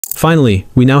Finally,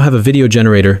 we now have a video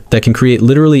generator that can create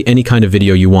literally any kind of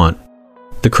video you want.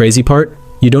 The crazy part?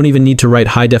 You don't even need to write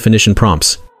high-definition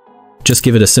prompts. Just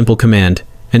give it a simple command,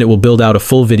 and it will build out a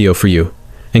full video for you.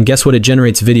 And guess what? It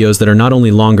generates videos that are not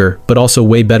only longer, but also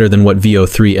way better than what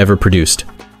VEO3 ever produced.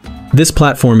 This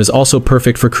platform is also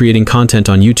perfect for creating content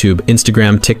on YouTube,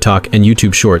 Instagram, TikTok, and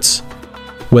YouTube Shorts.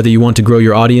 Whether you want to grow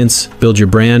your audience, build your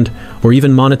brand, or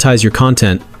even monetize your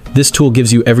content, this tool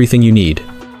gives you everything you need.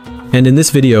 And in this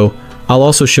video, I'll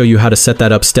also show you how to set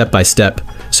that up step by step,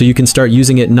 so you can start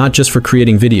using it not just for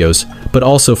creating videos, but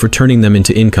also for turning them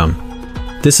into income.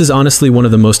 This is honestly one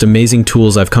of the most amazing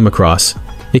tools I've come across.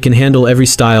 It can handle every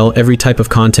style, every type of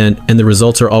content, and the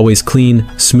results are always clean,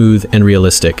 smooth, and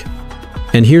realistic.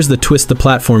 And here's the twist: the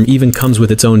platform even comes with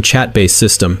its own chat-based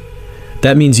system.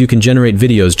 That means you can generate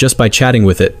videos just by chatting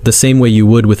with it, the same way you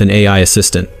would with an AI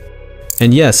assistant.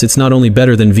 And yes, it's not only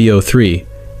better than VEO3,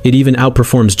 it even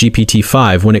outperforms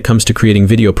GPT-5 when it comes to creating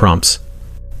video prompts.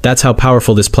 That's how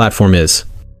powerful this platform is.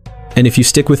 And if you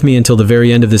stick with me until the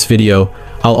very end of this video,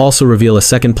 I'll also reveal a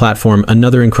second platform,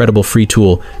 another incredible free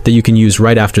tool that you can use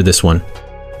right after this one.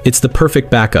 It's the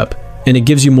perfect backup, and it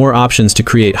gives you more options to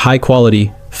create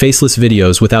high-quality, faceless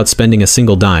videos without spending a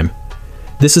single dime.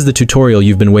 This is the tutorial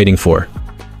you've been waiting for.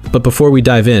 But before we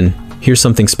dive in, here's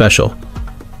something special.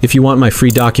 If you want my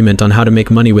free document on how to make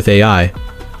money with AI,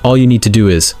 all you need to do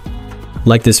is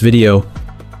like this video,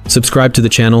 subscribe to the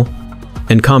channel,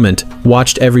 and comment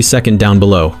 "watched every second" down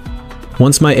below.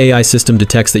 Once my AI system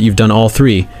detects that you've done all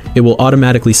three, it will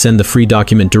automatically send the free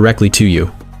document directly to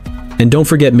you. And don't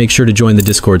forget, make sure to join the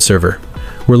Discord server.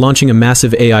 We're launching a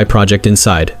massive AI project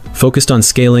inside, focused on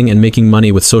scaling and making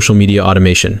money with social media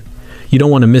automation. You don't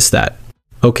want to miss that.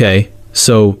 Okay,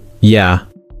 so yeah.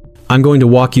 I'm going to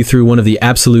walk you through one of the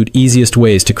absolute easiest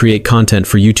ways to create content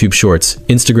for YouTube Shorts,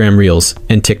 Instagram Reels,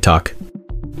 and TikTok.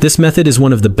 This method is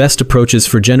one of the best approaches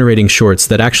for generating shorts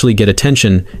that actually get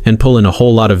attention and pull in a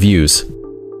whole lot of views.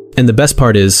 And the best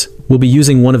part is, we'll be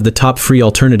using one of the top free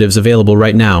alternatives available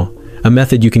right now, a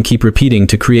method you can keep repeating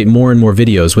to create more and more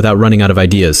videos without running out of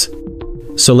ideas.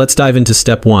 So let's dive into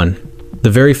step 1. The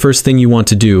very first thing you want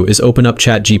to do is open up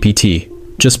ChatGPT.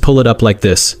 Just pull it up like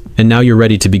this, and now you're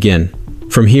ready to begin.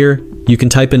 From here, you can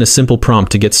type in a simple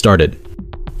prompt to get started.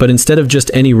 But instead of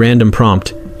just any random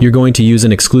prompt, you're going to use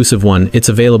an exclusive one. It's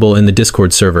available in the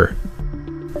Discord server.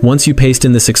 Once you paste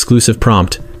in this exclusive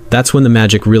prompt, that's when the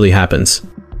magic really happens.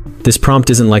 This prompt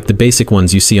isn't like the basic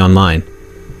ones you see online.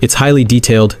 It's highly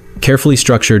detailed, carefully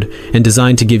structured, and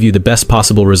designed to give you the best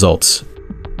possible results.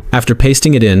 After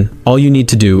pasting it in, all you need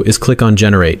to do is click on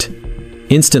Generate.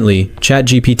 Instantly,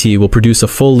 ChatGPT will produce a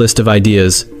full list of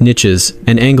ideas, niches,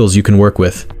 and angles you can work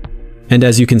with. And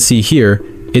as you can see here,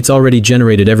 it's already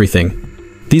generated everything.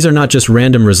 These are not just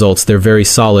random results, they're very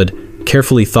solid,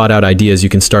 carefully thought out ideas you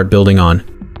can start building on.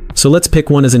 So let's pick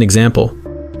one as an example.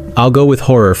 I'll go with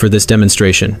horror for this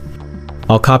demonstration.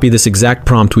 I'll copy this exact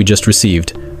prompt we just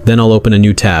received, then I'll open a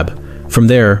new tab. From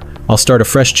there, I'll start a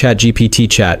fresh ChatGPT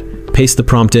chat, paste the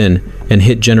prompt in, and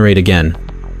hit Generate again.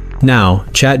 Now,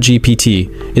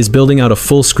 ChatGPT is building out a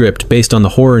full script based on the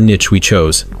horror niche we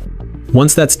chose.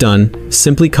 Once that's done,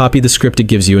 simply copy the script it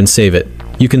gives you and save it.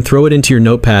 You can throw it into your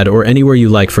notepad or anywhere you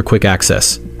like for quick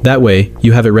access. That way,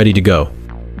 you have it ready to go.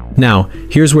 Now,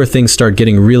 here's where things start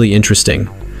getting really interesting.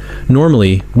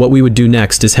 Normally, what we would do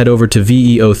next is head over to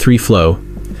VEO3 Flow.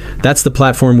 That's the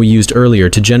platform we used earlier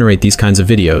to generate these kinds of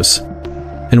videos.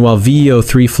 And while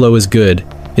VEO3 Flow is good,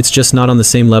 it's just not on the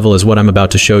same level as what I'm about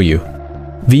to show you.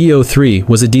 VEO3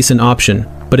 was a decent option,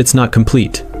 but it's not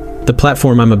complete. The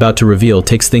platform I'm about to reveal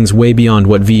takes things way beyond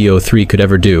what VEO3 could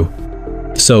ever do.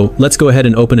 So, let's go ahead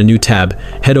and open a new tab,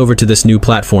 head over to this new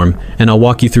platform, and I'll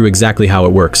walk you through exactly how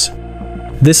it works.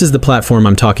 This is the platform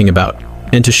I'm talking about,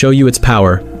 and to show you its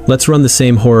power, let's run the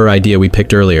same horror idea we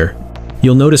picked earlier.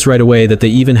 You'll notice right away that they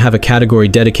even have a category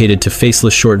dedicated to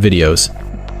faceless short videos.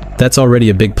 That's already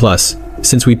a big plus.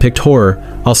 Since we picked horror,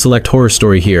 I'll select horror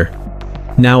story here.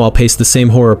 Now I'll paste the same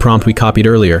horror prompt we copied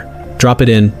earlier, drop it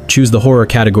in, choose the horror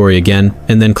category again,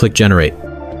 and then click Generate.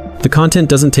 The content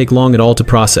doesn't take long at all to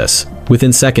process.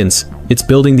 Within seconds, it's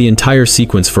building the entire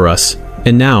sequence for us.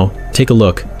 And now, take a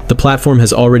look. The platform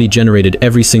has already generated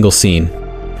every single scene.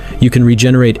 You can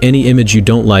regenerate any image you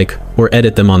don't like or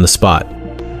edit them on the spot.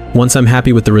 Once I'm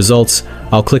happy with the results,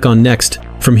 I'll click on Next.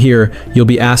 From here, you'll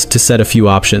be asked to set a few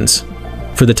options.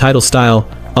 For the title style,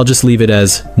 I'll just leave it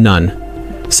as None.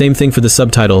 Same thing for the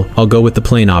subtitle, I'll go with the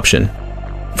plain option.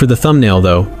 For the thumbnail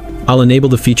though, I'll enable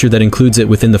the feature that includes it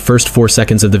within the first 4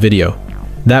 seconds of the video.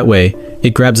 That way,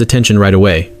 it grabs attention right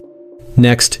away.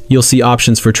 Next, you'll see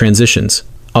options for transitions.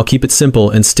 I'll keep it simple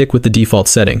and stick with the default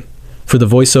setting. For the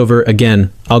voiceover,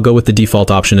 again, I'll go with the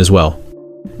default option as well.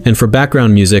 And for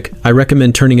background music, I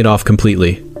recommend turning it off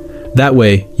completely. That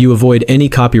way, you avoid any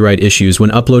copyright issues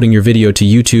when uploading your video to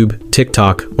YouTube,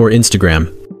 TikTok, or Instagram.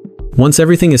 Once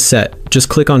everything is set, just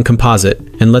click on Composite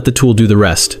and let the tool do the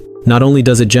rest. Not only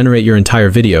does it generate your entire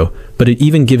video, but it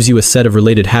even gives you a set of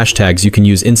related hashtags you can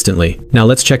use instantly. Now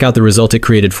let's check out the result it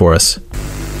created for us.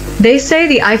 They say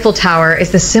the Eiffel Tower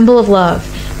is the symbol of love,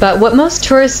 but what most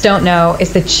tourists don't know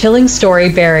is the chilling story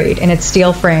buried in its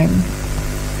steel frame.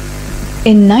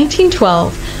 In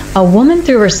 1912, a woman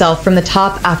threw herself from the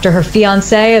top after her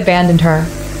fiancé abandoned her.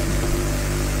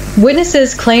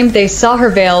 Witnesses claimed they saw her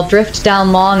veil drift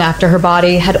down long after her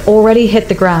body had already hit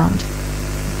the ground.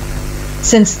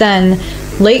 Since then,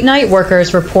 late-night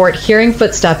workers report hearing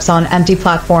footsteps on empty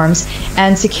platforms,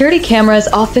 and security cameras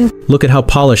often... Look at how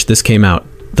polished this came out.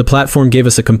 The platform gave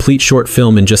us a complete short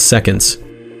film in just seconds.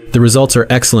 The results are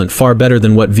excellent, far better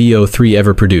than what VEO3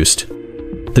 ever produced.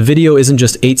 The video isn't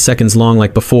just 8 seconds long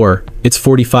like before, it's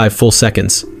 45 full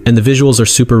seconds, and the visuals are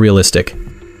super realistic.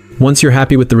 Once you're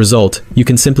happy with the result, you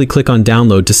can simply click on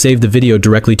download to save the video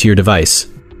directly to your device.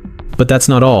 But that's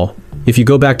not all. If you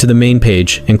go back to the main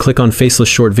page and click on Faceless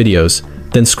short videos,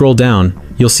 then scroll down,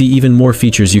 you'll see even more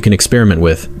features you can experiment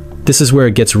with. This is where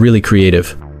it gets really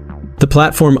creative. The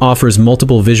platform offers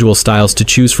multiple visual styles to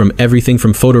choose from, everything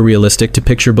from photorealistic to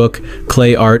picture book,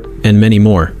 clay art, and many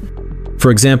more. For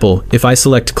example, if I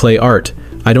select clay art,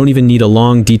 I don't even need a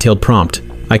long, detailed prompt.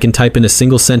 I can type in a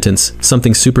single sentence,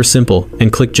 something super simple,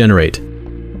 and click generate.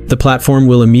 The platform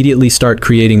will immediately start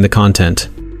creating the content.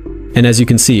 And as you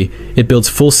can see, it builds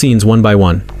full scenes one by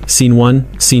one. Scene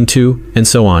 1, Scene 2, and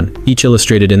so on, each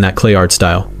illustrated in that clay art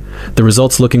style. The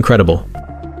results look incredible.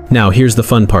 Now here's the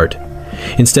fun part.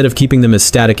 Instead of keeping them as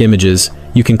static images,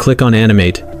 you can click on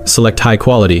Animate, select High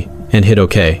Quality, and hit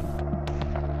OK.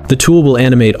 The tool will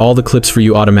animate all the clips for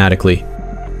you automatically.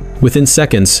 Within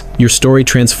seconds, your story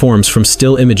transforms from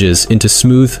still images into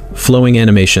smooth, flowing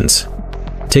animations.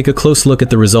 Take a close look at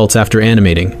the results after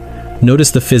animating.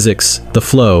 Notice the physics, the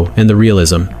flow, and the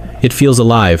realism. It feels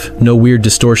alive, no weird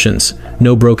distortions,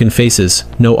 no broken faces,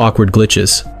 no awkward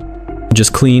glitches.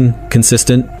 Just clean,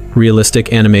 consistent,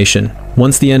 realistic animation.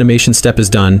 Once the animation step is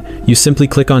done, you simply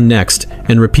click on Next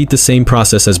and repeat the same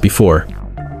process as before.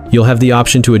 You'll have the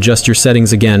option to adjust your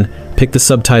settings again, pick the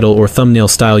subtitle or thumbnail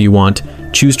style you want,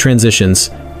 choose transitions,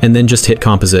 and then just hit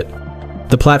Composite.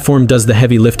 The platform does the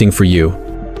heavy lifting for you.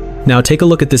 Now take a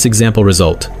look at this example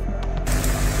result.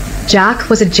 Jack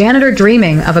was a janitor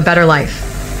dreaming of a better life.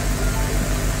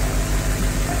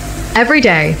 Every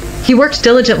day, he worked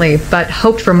diligently but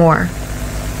hoped for more.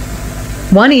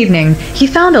 One evening, he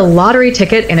found a lottery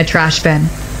ticket in a trash bin.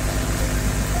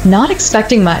 Not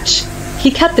expecting much,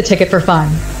 he kept the ticket for fun.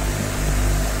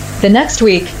 The next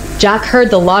week, Jack heard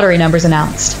the lottery numbers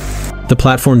announced. The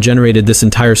platform generated this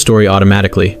entire story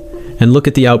automatically. And look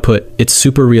at the output, it's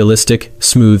super realistic,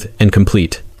 smooth, and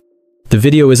complete. The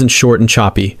video isn't short and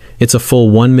choppy, it's a full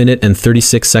 1 minute and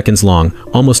 36 seconds long,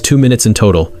 almost 2 minutes in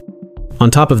total. On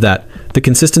top of that, the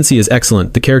consistency is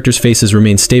excellent, the characters' faces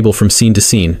remain stable from scene to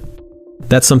scene.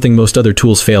 That's something most other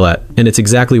tools fail at, and it's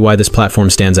exactly why this platform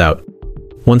stands out.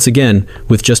 Once again,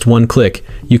 with just one click,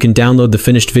 you can download the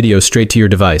finished video straight to your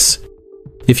device.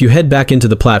 If you head back into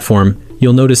the platform,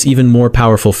 you'll notice even more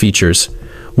powerful features.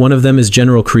 One of them is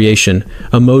General Creation,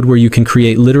 a mode where you can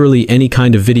create literally any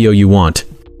kind of video you want.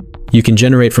 You can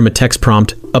generate from a text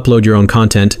prompt, upload your own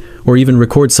content, or even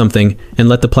record something and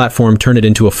let the platform turn it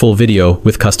into a full video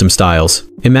with custom styles.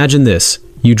 Imagine this.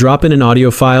 You drop in an audio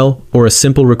file or a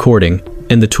simple recording,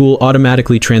 and the tool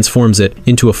automatically transforms it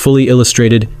into a fully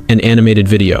illustrated and animated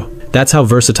video. That's how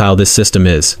versatile this system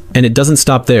is. And it doesn't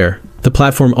stop there. The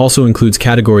platform also includes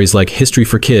categories like history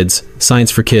for kids,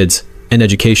 science for kids, and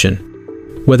education.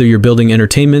 Whether you're building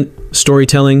entertainment,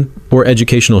 storytelling, or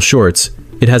educational shorts,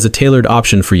 it has a tailored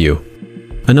option for you.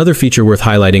 Another feature worth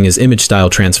highlighting is image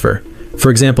style transfer. For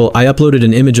example, I uploaded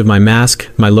an image of my mask,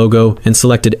 my logo, and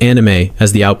selected anime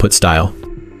as the output style.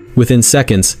 Within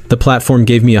seconds, the platform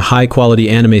gave me a high-quality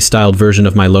anime-styled version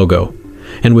of my logo.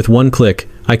 And with one click,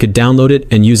 I could download it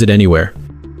and use it anywhere.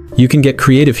 You can get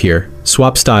creative here,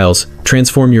 swap styles,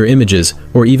 transform your images,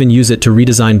 or even use it to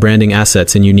redesign branding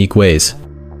assets in unique ways.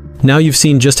 Now you've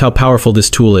seen just how powerful this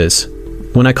tool is.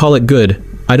 When I call it good,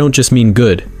 I don't just mean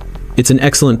good. It's an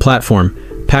excellent platform,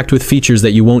 packed with features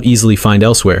that you won't easily find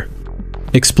elsewhere.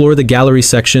 Explore the gallery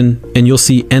section, and you'll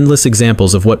see endless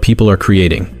examples of what people are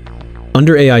creating.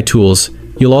 Under AI tools,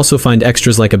 you'll also find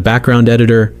extras like a background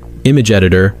editor, image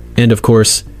editor, and of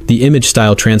course, the image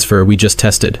style transfer we just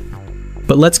tested.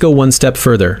 But let's go one step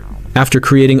further. After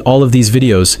creating all of these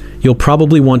videos, you'll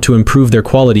probably want to improve their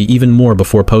quality even more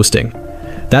before posting.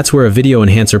 That's where a video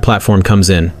enhancer platform comes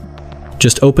in.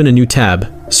 Just open a new tab,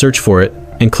 search for it,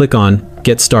 and click on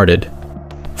Get Started.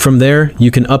 From there,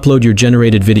 you can upload your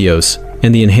generated videos,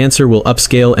 and the enhancer will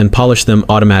upscale and polish them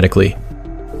automatically.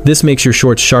 This makes your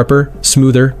shorts sharper,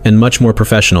 smoother, and much more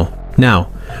professional. Now,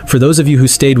 for those of you who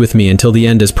stayed with me until the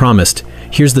end as promised,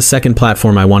 here's the second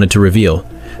platform I wanted to reveal.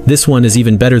 This one is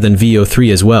even better than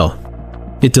VEO3 as well.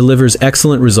 It delivers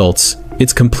excellent results,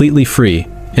 it's completely free,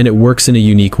 and it works in a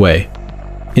unique way.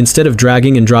 Instead of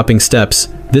dragging and dropping steps,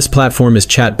 this platform is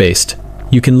chat-based.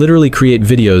 You can literally create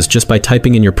videos just by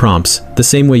typing in your prompts, the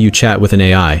same way you chat with an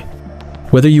AI.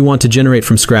 Whether you want to generate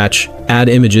from scratch, add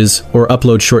images, or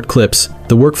upload short clips,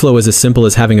 the workflow is as simple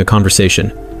as having a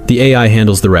conversation. The AI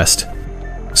handles the rest.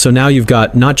 So now you've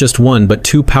got not just one but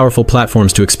two powerful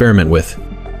platforms to experiment with.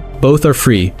 Both are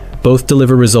free, both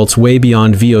deliver results way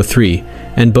beyond VEO3,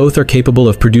 and both are capable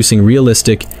of producing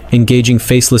realistic, engaging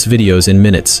faceless videos in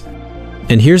minutes.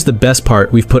 And here's the best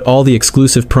part, we've put all the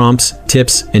exclusive prompts,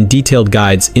 tips, and detailed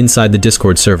guides inside the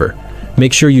Discord server.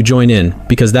 Make sure you join in,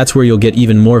 because that's where you'll get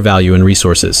even more value and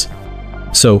resources.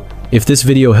 So, if this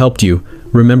video helped you,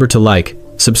 remember to like,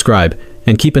 subscribe,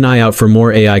 and keep an eye out for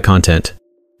more AI content.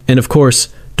 And of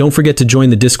course, don't forget to join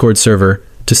the Discord server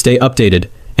to stay updated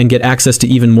and get access to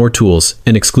even more tools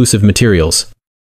and exclusive materials.